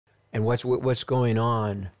and what's going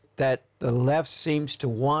on, that the left seems to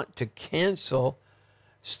want to cancel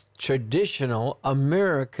traditional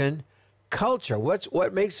American culture.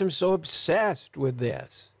 What makes them so obsessed with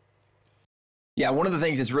this? Yeah, one of the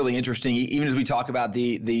things that's really interesting, even as we talk about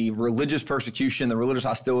the religious persecution, the religious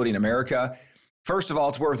hostility in America, first of all,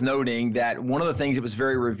 it's worth noting that one of the things that was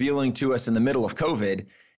very revealing to us in the middle of COVID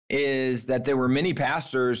is that there were many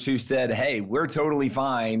pastors who said, hey, we're totally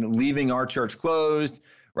fine leaving our church closed,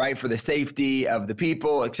 right, for the safety of the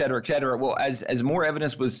people, et cetera, et cetera. Well, as more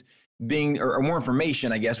evidence was being, or more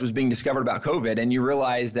information, I guess, was being discovered about COVID, and you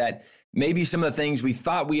realize that maybe some of the things we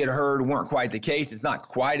thought we had heard weren't quite the case. It's not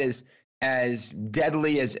quite as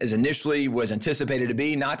deadly as initially was anticipated to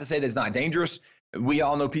be. Not to say that it's not dangerous. We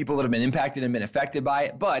all know people that have been impacted and been affected by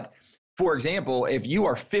it. But for example, if you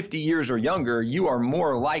are 50 years or younger, you are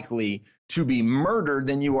more likely to be murdered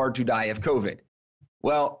than you are to die of COVID.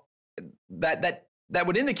 Well, that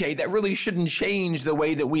would indicate that really shouldn't change the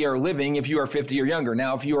way that we are living if you are 50 or younger.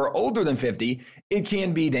 Now, if you are older than 50, it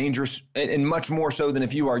can be dangerous, and much more so than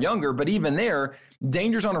if you are younger. But even there,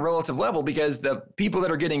 danger's on a relative level, because the people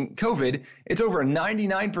that are getting COVID, it's over a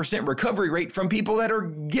 99% recovery rate from people that are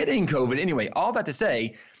getting COVID. Anyway, all that to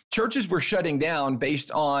say, churches were shutting down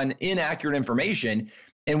based on inaccurate information.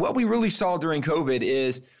 And what we really saw during COVID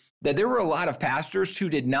is that there were a lot of pastors who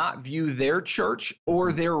did not view their church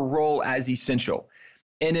or their role as essential.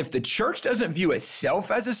 And if the church doesn't view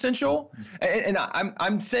itself as essential, and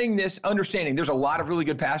I'm saying this understanding there's a lot of really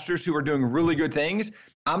good pastors who are doing really good things.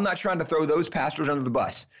 I'm not trying to throw those pastors under the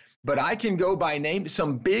bus, but I can go by name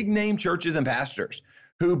some big name churches and pastors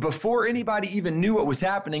who, before anybody even knew what was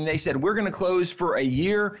happening, they said, we're going to close for a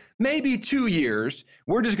year, maybe 2 years.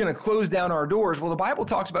 We're just going to close down our doors. Well, the Bible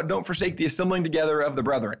talks about don't forsake the assembling together of the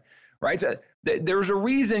brethren, right? So there's a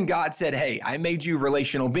reason God said, hey, I made you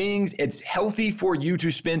relational beings. It's healthy for you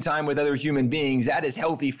to spend time with other human beings. That is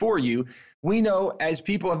healthy for you. We know as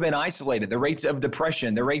people have been isolated, the rates of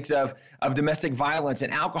depression, the rates of domestic violence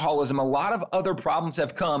and alcoholism, a lot of other problems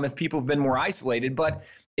have come if people have been more isolated. But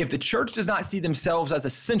if the church does not see themselves as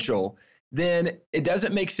essential, then it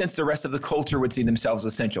doesn't make sense the rest of the culture would see themselves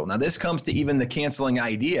essential. Now, this comes to even the canceling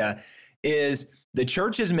idea, is the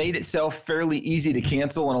church has made itself fairly easy to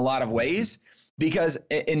cancel in a lot of ways, because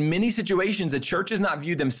in many situations, the church does not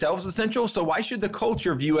view themselves essential. So why should the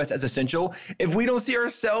culture view us as essential if we don't see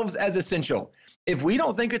ourselves as essential? If we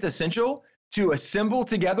don't think it's essential to assemble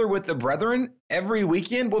together with the brethren every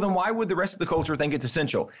weekend, well, then why would the rest of the culture think it's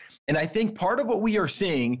essential? And I think part of what we are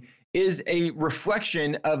seeing is a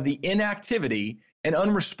reflection of the inactivity and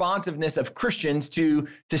unresponsiveness of Christians to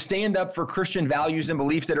stand up for Christian values and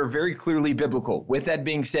beliefs that are very clearly biblical. With that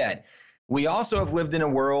being said, we also have lived in a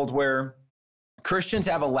world where Christians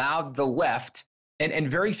have allowed the left and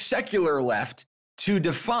very secular left to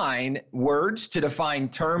define words, to define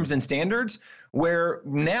terms and standards, where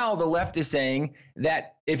now the left is saying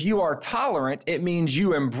that if you are tolerant, it means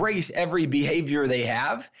you embrace every behavior they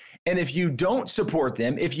have. And if you don't support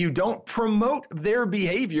them, if you don't promote their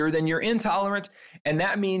behavior, then you're intolerant. And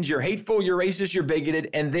that means you're hateful, you're racist, you're bigoted,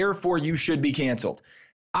 and therefore you should be canceled.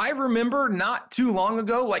 I remember not too long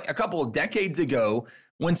ago, like a couple of decades ago,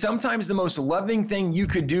 when sometimes the most loving thing you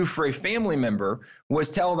could do for a family member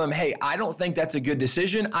was tell them, hey, I don't think that's a good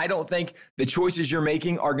decision. I don't think the choices you're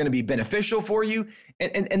making are going to be beneficial for you.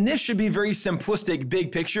 And this should be very simplistic,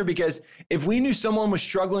 big picture, because if we knew someone was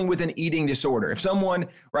struggling with an eating disorder, if someone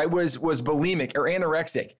was bulimic or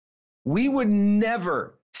anorexic, we would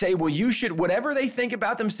never say, well, you should, whatever they think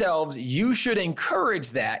about themselves, you should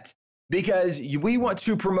encourage that because we want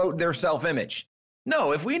to promote their self-image.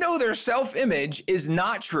 No, if we know their self-image is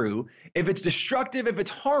not true, if it's destructive, if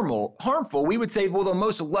it's harmful, we would say, well, the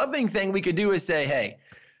most loving thing we could do is say, hey,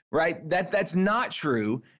 right, that's not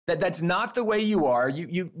true, that's not the way you are.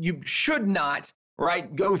 You should not,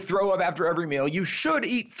 right, go throw up after every meal. You should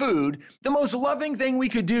eat food. The most loving thing we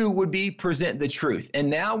could do would be present the truth.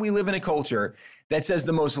 And now we live in a culture that says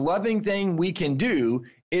the most loving thing we can do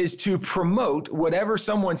is to promote whatever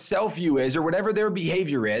someone's self-view is or whatever their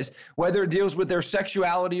behavior is, whether it deals with their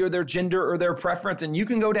sexuality or their gender or their preference. And you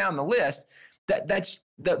can go down the list. That's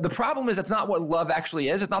the problem is that's not what love actually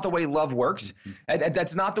is. It's not the way love works.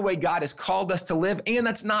 That's not the way God has called us to live. And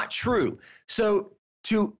that's not true. So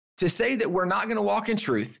to say that we're not going to walk in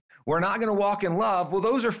truth, we're not going to walk in love, well,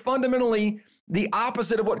 those are fundamentally the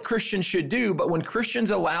opposite of what Christians should do. But when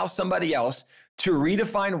Christians allow somebody else to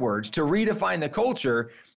redefine words, to redefine the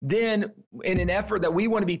culture, then in an effort that we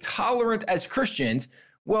want to be tolerant as Christians,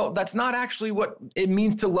 well, that's not actually what it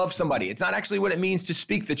means to love somebody. It's not actually what it means to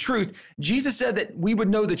speak the truth. Jesus said that we would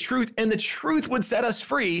know the truth and the truth would set us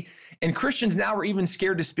free. And Christians now are even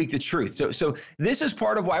scared to speak the truth. So this is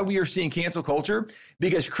part of why we are seeing cancel culture,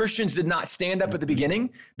 because Christians did not stand up at the beginning,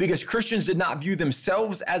 because Christians did not view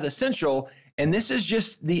themselves as essential. And this is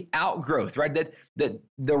just the outgrowth, right? That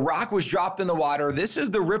the rock was dropped in the water. This is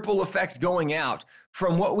the ripple effects going out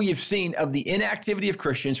from what we have seen of the inactivity of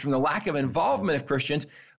Christians, from the lack of involvement of Christians.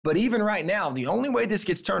 But even right now, the only way this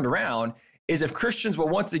gets turned around is if Christians will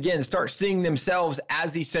once again start seeing themselves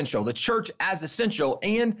as essential, the church as essential,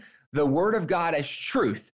 and the word of God as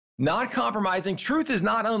truth, not compromising. Truth is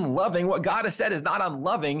not unloving. What God has said is not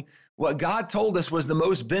unloving. What God told us was the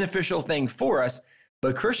most beneficial thing for us.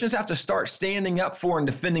 But Christians have to start standing up for and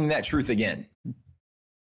defending that truth again.